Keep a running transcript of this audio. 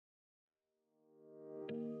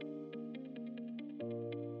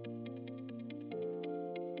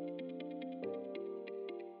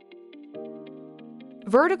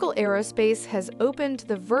Vertical Aerospace has opened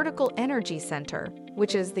the Vertical Energy Centre,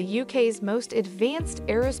 which is the UK's most advanced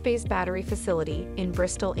aerospace battery facility in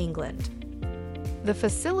Bristol, England. The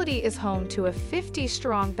facility is home to a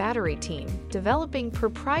 50-strong battery team developing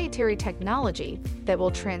proprietary technology that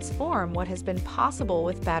will transform what has been possible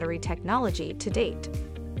with battery technology to date.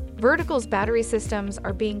 Vertical's battery systems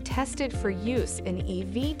are being tested for use in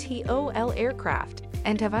eVTOL aircraft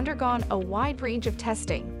and have undergone a wide range of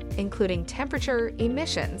testing, including temperature,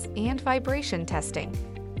 emissions, and vibration testing.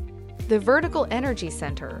 The Vertical Energy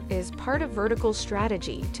Centre is part of Vertical's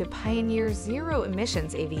strategy to pioneer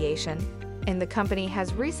zero-emissions aviation, and the company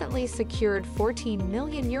has recently secured €14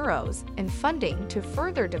 million in funding to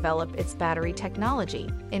further develop its battery technology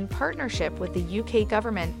in partnership with the UK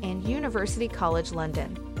government and University College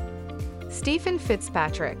London. Stephen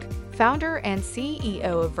Fitzpatrick, founder and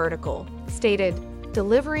CEO of Vertical, stated,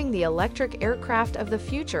 "Delivering the electric aircraft of the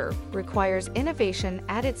future requires innovation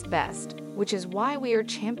at its best, which is why we are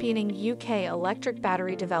championing UK electric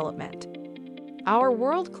battery development. Our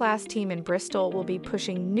world-class team in Bristol will be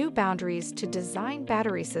pushing new boundaries to design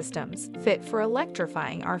battery systems fit for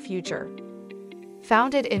electrifying our future."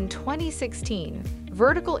 Founded in 2016,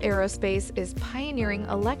 Vertical Aerospace is pioneering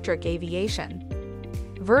electric aviation.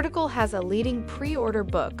 Vertical has a leading pre-order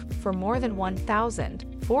book for more than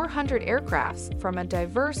 1,400 aircrafts from a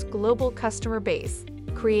diverse global customer base,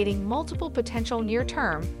 creating multiple potential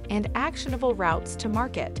near-term and actionable routes to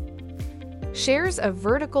market. Shares of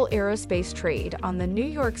Vertical Aerospace trade on the New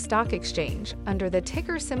York Stock Exchange under the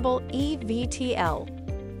ticker symbol EVTL.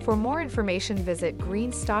 For more information, visit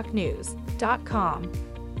greenstocknews.com.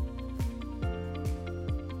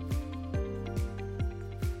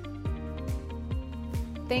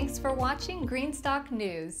 Thanks for watching Greenstock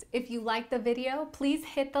News. If you liked the video, please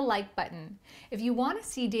hit the like button. If you want to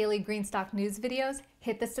see daily Greenstock News videos,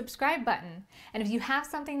 hit the subscribe button. And if you have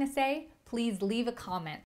something to say, please leave a comment.